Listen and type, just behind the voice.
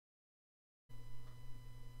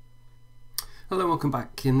Hello, welcome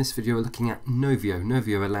back. In this video we're looking at Knovio.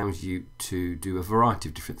 Knovio allows you to do a variety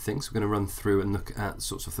of different things. We're going to run through and look at the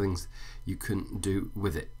sorts of things you can do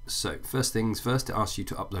with it. So first things first, it asks you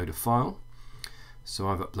to upload a file. So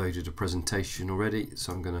I've uploaded a presentation already,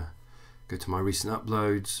 so I'm going to go to my recent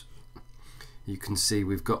uploads. You can see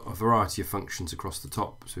we've got a variety of functions across the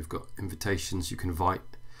top. So we've got invitations, you can invite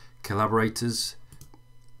collaborators,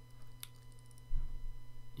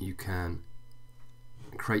 you can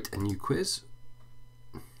create a new quiz.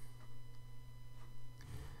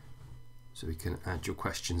 So we can add your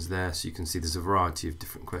questions there, so you can see there's a variety of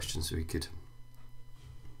different questions, so we could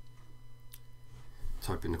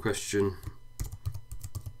type in the question.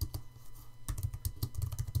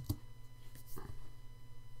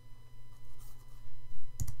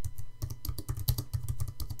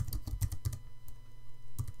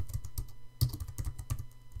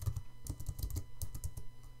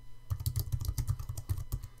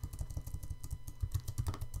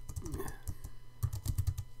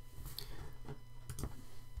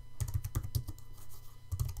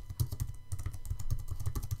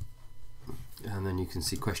 And then you can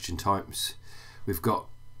see question types. We've got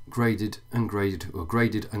graded, ungraded, or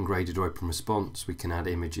graded, ungraded, or open response. We can add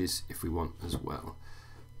images if we want as well.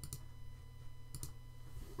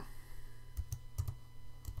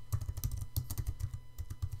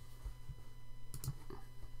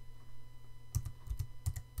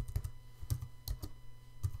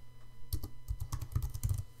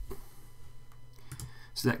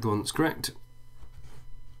 Select the one that's correct.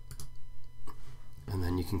 And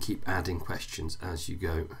then you can keep adding questions as you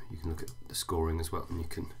go. You can look at the scoring as well, and you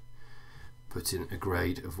can put in a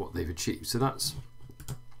grade of what they've achieved. So that's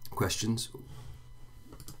questions.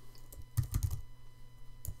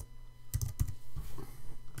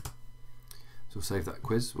 So we'll save that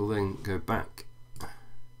quiz. We'll then go back to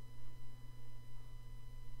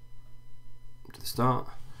the start.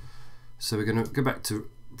 So we're going to go back to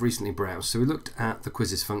recently browsed. So we looked at the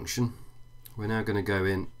quizzes function. We're now going to go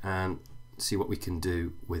in and see what we can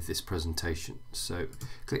do with this presentation. So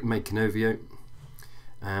click Make Knovio,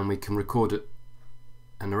 and we can record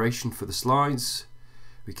a narration for the slides.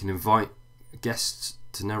 We can invite guests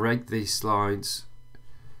to narrate these slides,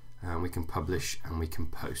 and we can publish and we can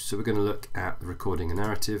post. So we're going to look at the recording a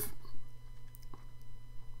narrative.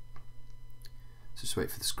 So just wait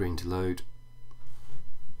for the screen to load.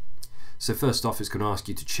 So first off, it's going to ask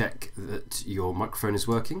you to check that your microphone is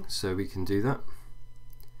working, so we can do that.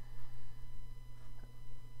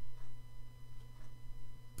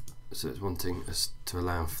 So it's wanting us to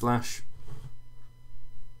allow flash.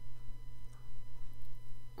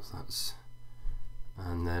 So that's,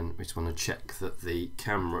 and then we just want to check that the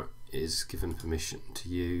camera is given permission to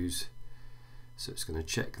use. So it's going to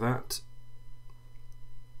check that.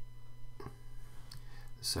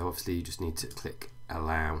 So obviously you just need to click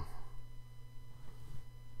allow.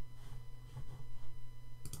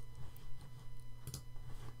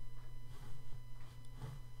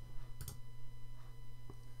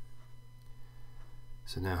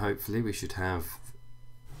 So now hopefully we should have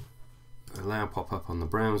allow pop up on the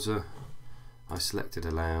browser. I selected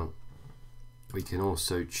allow. We can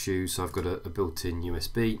also choose, so I've got a built-in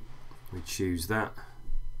USB. We choose that.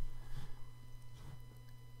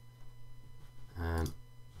 And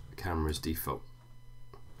the camera is default.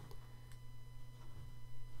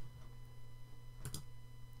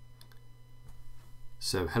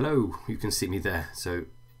 So hello, you can see me there. So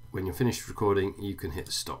when you're finished recording, you can hit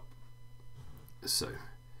stop. So,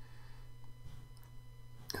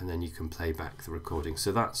 and then you can play back the recording.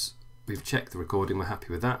 So that's, we've checked the recording, we're happy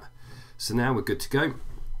with that. So now we're good to go.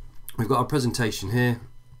 We've got our presentation here.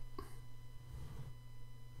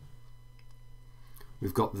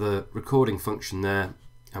 We've got the recording function there,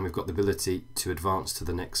 and we've got the ability to advance to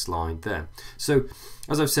the next slide there. So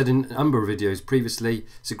as I've said in a number of videos previously,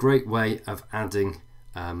 it's a great way of adding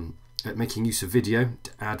making use of video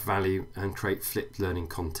to add value and create flipped learning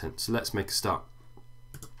content. So let's make a start.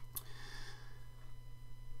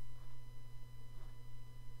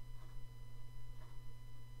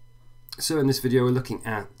 So in this video we're looking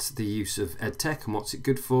at the use of EdTech and what's it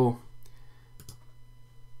good for.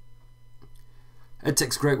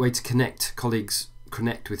 EdTech's a great way to connect colleagues,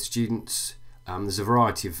 connect with students. There's a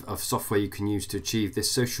variety of software you can use to achieve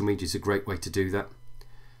this. Social media is a great way to do that.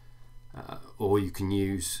 Or you can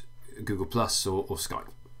use Google Plus or Skype.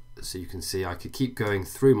 So you can see I could keep going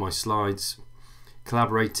through my slides,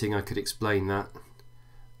 collaborating, I could explain that,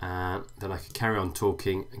 and then I could carry on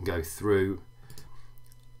talking and go through.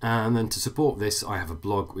 And then to support this, I have a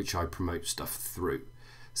blog which I promote stuff through.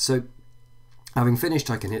 So having finished,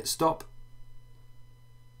 I can hit stop.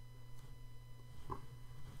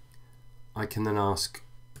 I can then ask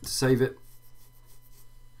to save it.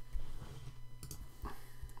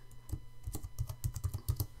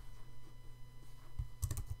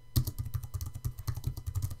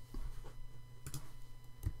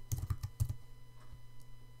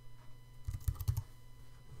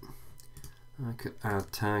 I could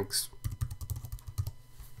add tags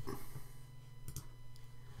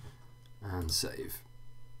and save.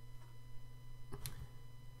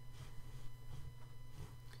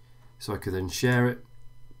 So I could then share it,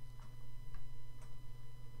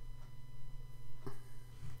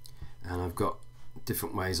 and I've got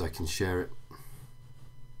different ways I can share it.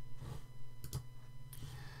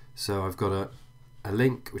 So I've got a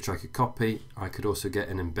link which I could copy. I could also get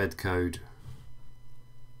an embed code,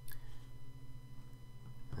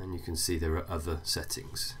 and you can see there are other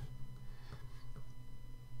settings.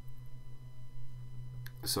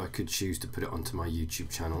 So I could choose to put it onto my YouTube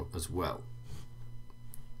channel as well.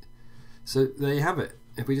 So there you have it.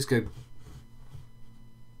 If we just go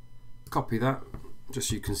copy that, just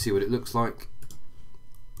so you can see what it looks like,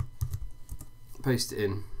 paste it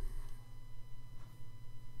in.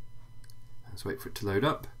 Let's wait for it to load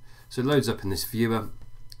up. So it loads up in this viewer,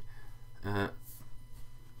 and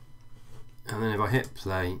then if I hit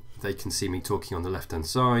play, they can see me talking on the left hand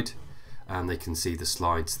side, and they can see the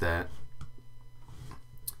slides there.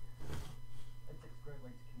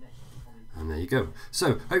 And there you go.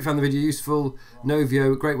 So, hope you found the video useful.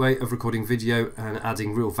 Knovio, great way of recording video and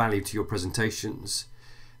adding real value to your presentations.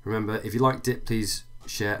 Remember, if you liked it, please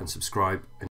share and subscribe.